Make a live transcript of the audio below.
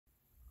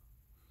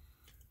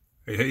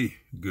Hey,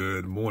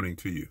 good morning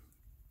to you.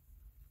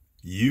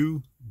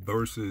 You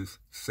versus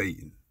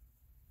Satan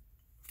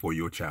for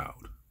your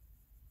child.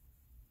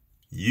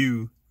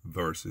 You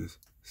versus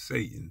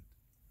Satan,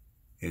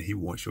 and he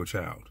wants your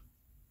child.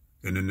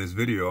 And in this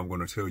video, I'm going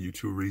to tell you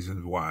 2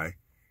 reasons why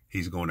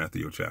he's going after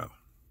your child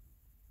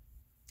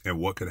and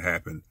what could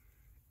happen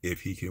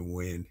if he can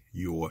win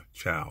your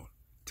child,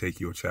 take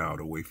your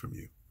child away from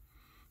you.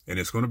 And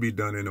it's going to be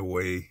done in a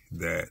way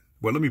that,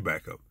 well, let me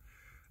back up.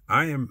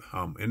 I am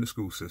in the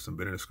school system,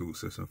 been in the school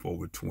system for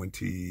over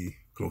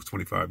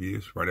 25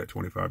 years, right at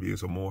 25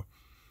 years or more.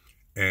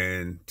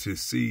 And to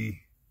see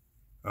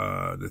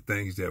the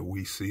things that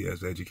we see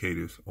as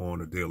educators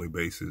on a daily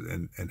basis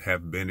and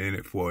have been in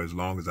it for as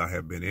long as I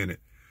have been in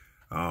it,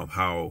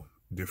 how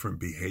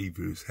different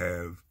behaviors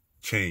have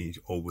changed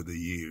over the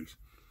years.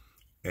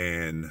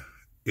 And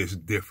it's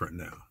different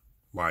now.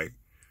 Like,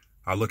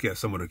 I look at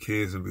some of the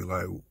kids and be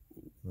like,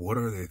 what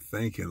are they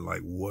thinking?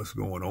 Like, what's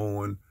going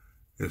on?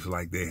 It's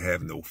like they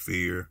have no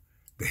fear.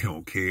 They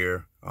don't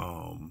care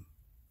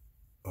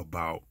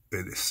about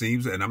it. It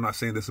seems, and I'm not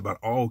saying this about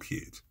all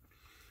kids,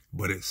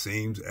 but it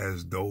seems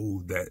as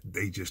though that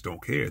they just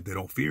don't care. They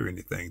don't fear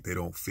anything. They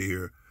don't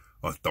fear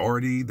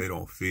authority. They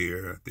don't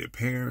fear their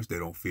parents. They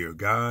don't fear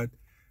God.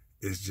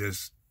 It's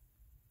just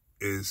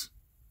is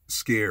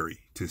scary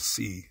to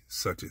see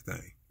such a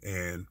thing.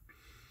 And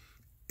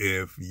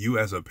if you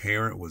as a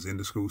parent was in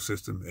the school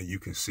system and you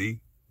can see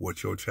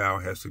what your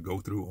child has to go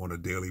through on a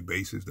daily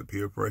basis, the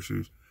peer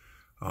pressures,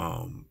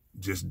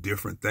 just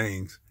different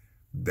things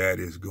that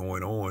is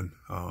going on.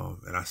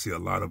 And I see a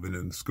lot of it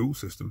in the school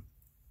system,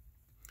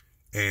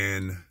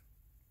 and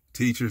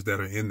teachers that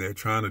are in there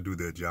trying to do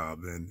their job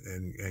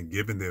and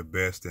giving their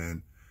best.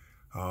 And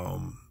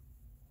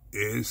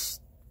it's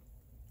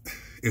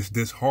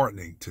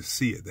disheartening to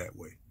see it that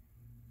way.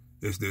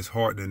 It's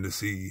disheartening to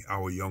see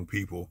our young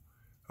people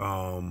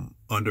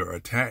under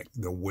attack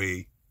the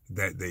way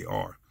that they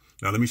are.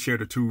 Now, let me share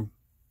the 2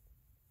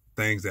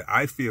 things that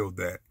I feel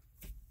that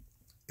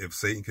if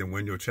Satan can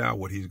win your child,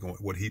 what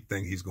he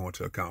think he's going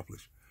to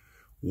accomplish.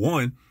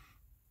 One,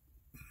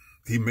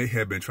 he may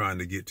have been trying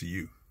to get to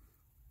you,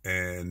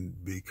 and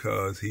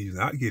because he's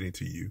not getting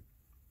to you,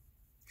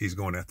 he's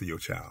going after your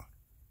child,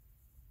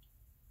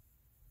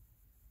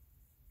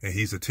 and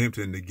he's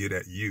attempting to get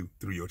at you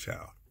through your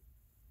child.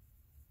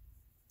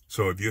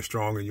 So if you're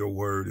strong in your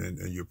word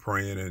and you're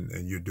praying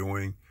and you're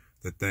doing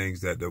the things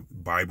that the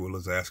Bible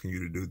is asking you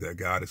to do, that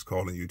God is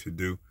calling you to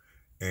do,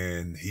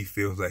 and he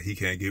feels that he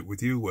can't get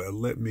with you, well,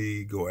 let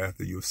me go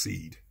after your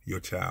seed, your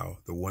child,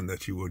 the one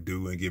that you will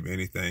do and give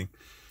anything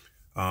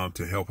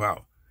to help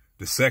out.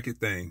 The second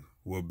thing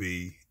will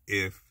be,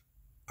 if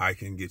I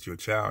can get your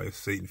child, if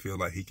Satan feels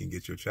like he can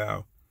get your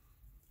child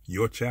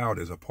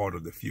is a part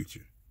of the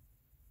future.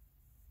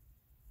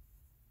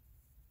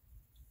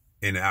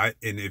 And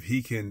if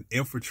he can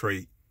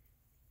infiltrate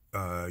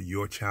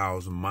your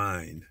child's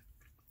mind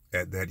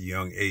at that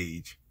young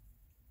age,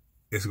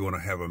 it's going to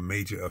have a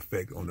major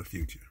effect on the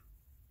future.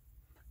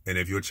 And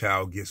if your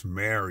child gets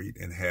married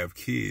and have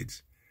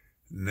kids,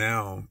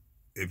 now,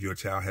 if your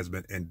child has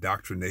been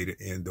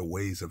indoctrinated in the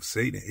ways of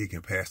Satan, it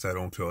can pass that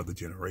on to other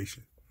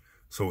generations.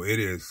 So it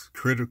is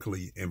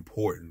critically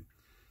important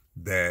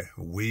that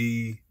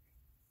we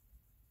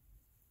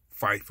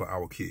fight for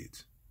our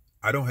kids.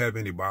 I don't have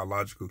any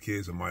biological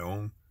kids of my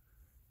own,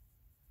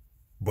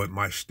 but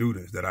my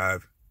students that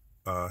I've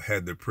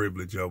had the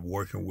privilege of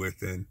working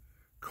with and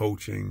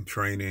coaching,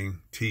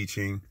 training,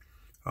 teaching,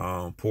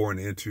 pouring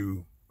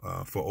into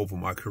for over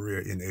my career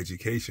in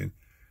education,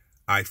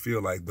 I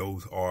feel like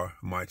those are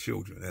my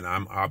children, and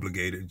I'm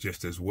obligated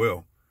just as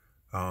well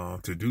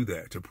to do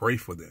that, to pray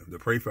for them, to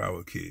pray for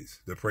our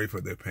kids, to pray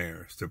for their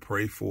parents, to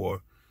pray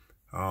for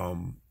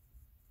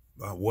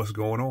what's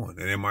going on.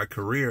 And in my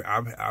career,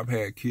 I've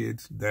had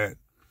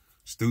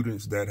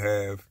students that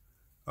have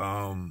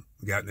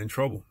gotten in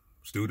trouble,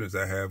 students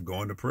that have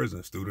gone to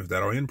prison, students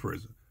that are in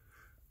prison,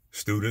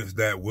 students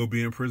that will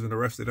be in prison the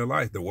rest of their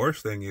life. The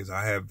worst thing is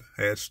I have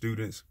had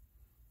students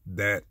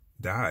that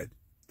died,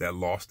 that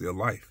lost their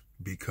life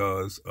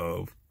because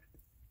of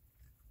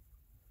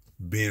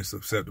being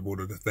susceptible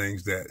to the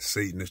things that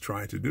Satan is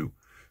trying to do.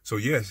 So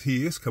yes,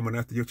 he is coming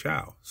after your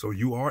child. So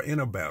you are in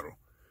a battle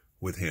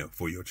with him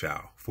for your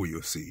child, for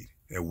your seed.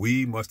 And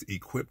we must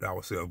equip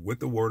ourselves with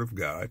the word of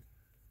God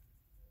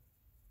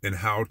and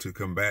how to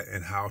combat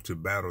and how to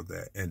battle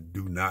that. And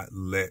do not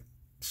let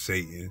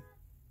Satan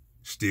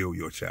steal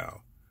your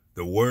child.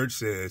 The word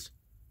says,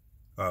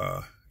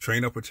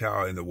 train up a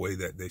child in the way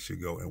that they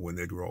should go, and when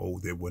they grow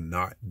old, they will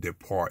not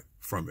depart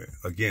from it.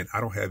 Again, I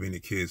don't have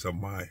any kids of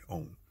my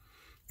own,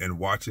 and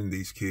watching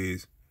these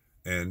kids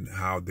and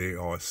how they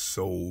are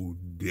so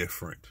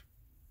different.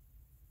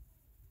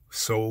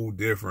 So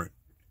different.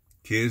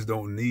 Kids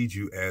don't need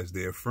you as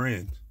their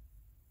friends.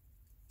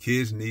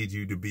 Kids need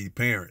you to be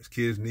parents.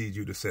 Kids need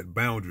you to set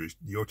boundaries.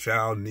 Your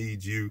child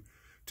needs you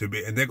to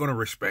be, and they're going to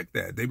respect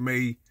that. They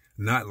may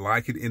not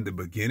like it in the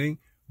beginning,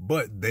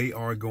 but they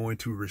are going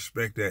to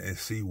respect that and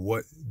see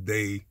what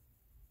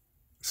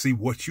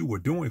you were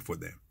doing for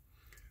them.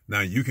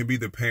 Now, you can be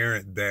the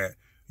parent that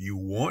you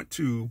want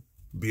to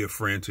be a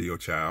friend to your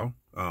child,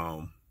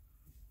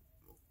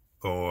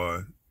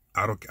 or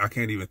I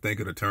can't even think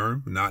of the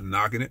term, not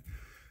knocking it.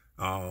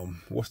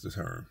 What's the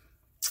term?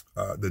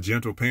 The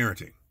gentle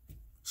parenting.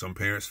 Some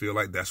parents feel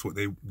like that's what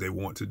they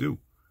want to do.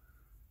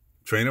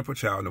 Train up a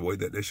child in the way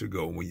that they should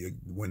go.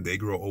 When they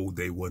grow old,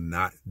 they will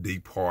not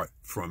depart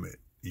from it.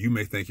 You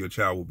may think your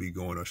child will be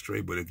going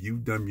astray, but if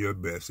you've done your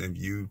best and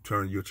you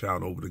turn your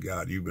child over to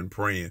God, you've been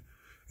praying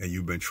and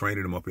you've been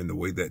training them up in the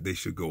way that they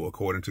should go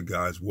according to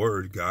God's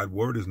word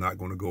is not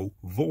going to go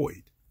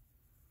void.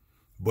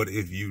 But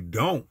if you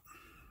don't,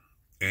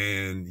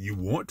 and you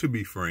want to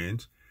be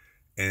friends,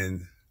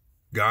 and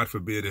God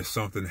forbid if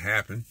something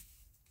happened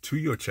to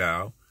your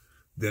child,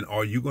 then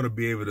are you going to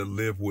be able to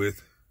live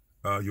with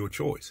your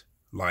choice?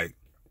 Like,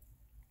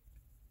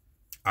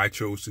 I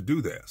chose to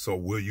do that. So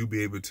will you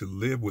be able to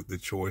live with the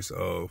choice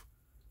of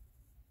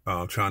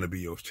trying to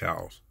be your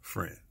child's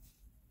friend?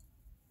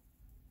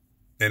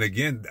 And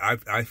again,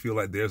 I feel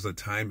like there's a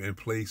time and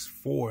place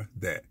for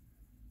that.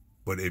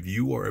 But if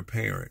you are a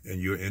parent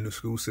and you're in the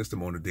school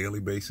system on a daily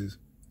basis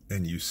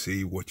and you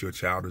see what your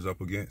child is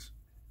up against,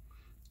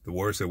 the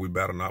word said we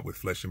battle not with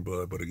flesh and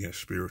blood, but against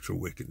spiritual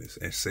wickedness.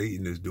 And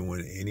Satan is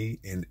doing any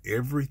and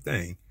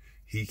everything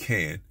he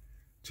can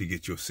to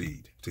get your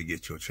seed, to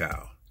get your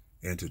child,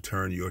 and to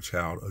turn your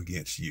child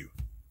against you.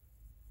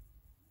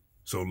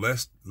 So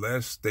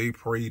let's stay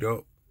prayed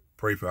up,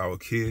 pray for our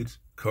kids,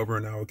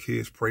 covering our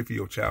kids, pray for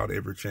your child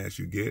every chance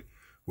you get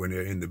when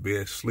they're in the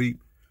bed,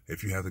 sleep.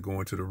 If you have to go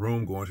into the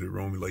room,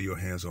 lay your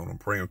hands on them,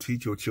 pray them.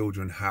 Teach your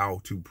children how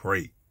to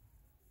pray.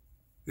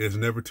 There's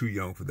never too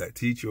young for that.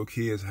 Teach your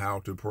kids how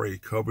to pray.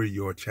 Cover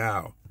your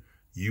child.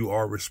 You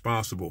are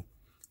responsible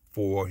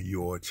for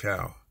your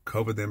child.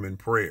 Cover them in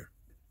prayer.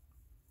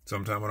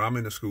 Sometimes when I'm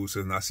in the school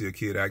system and I see a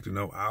kid acting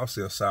up, I'll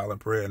say a silent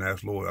prayer and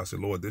ask Lord, I say,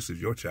 Lord, this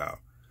is your child.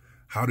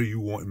 How do you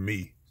want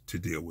me to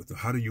deal with them?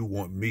 How do you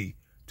want me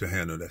to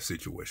handle that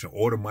situation?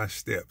 Order my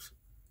steps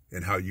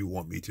and how you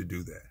want me to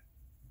do that.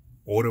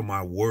 Order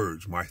my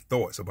words, my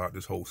thoughts about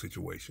this whole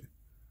situation.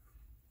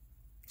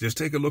 Just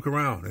take a look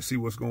around and see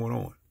what's going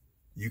on.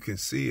 You can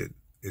see it.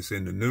 It's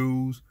in the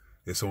news.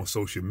 It's on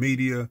social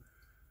media.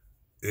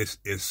 It's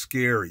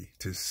scary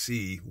to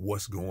see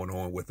what's going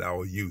on with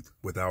our youth,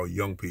 with our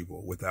young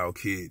people, with our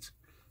kids.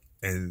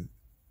 And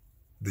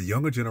the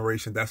younger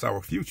generation, that's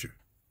our future.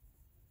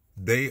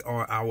 They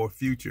are our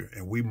future,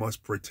 and we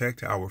must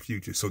protect our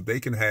future so they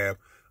can have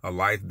a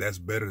life that's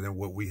better than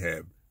what we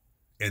have,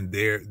 and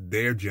their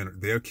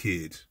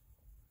kids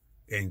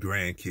and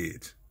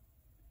grandkids.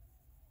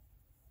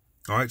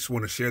 All right, just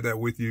want to share that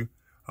with you.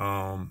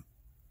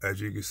 As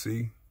you can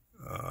see,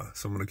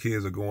 some of the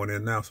kids are going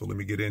in now, so let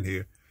me get in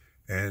here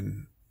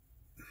and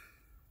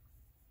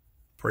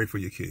pray for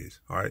your kids.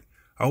 All right,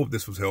 I hope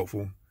this was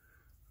helpful.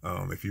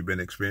 If you've been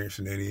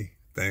experiencing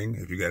anything,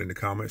 if you got any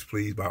comments,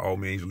 please, by all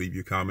means, leave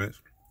your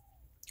comments.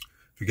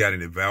 If you got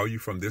any value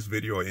from this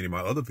video or any of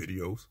my other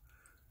videos,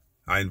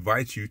 I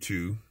invite you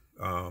to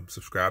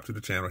subscribe to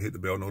the channel, hit the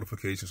bell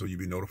notification so you'll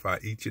be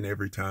notified each and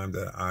every time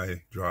that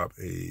I drop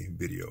a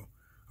video.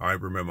 All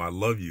right, remember, I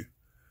love you,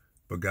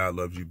 but God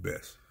loves you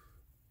best.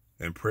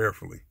 And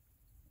prayerfully,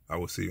 I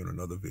will see you in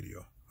another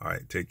video. All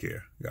right, take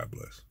care. God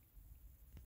bless.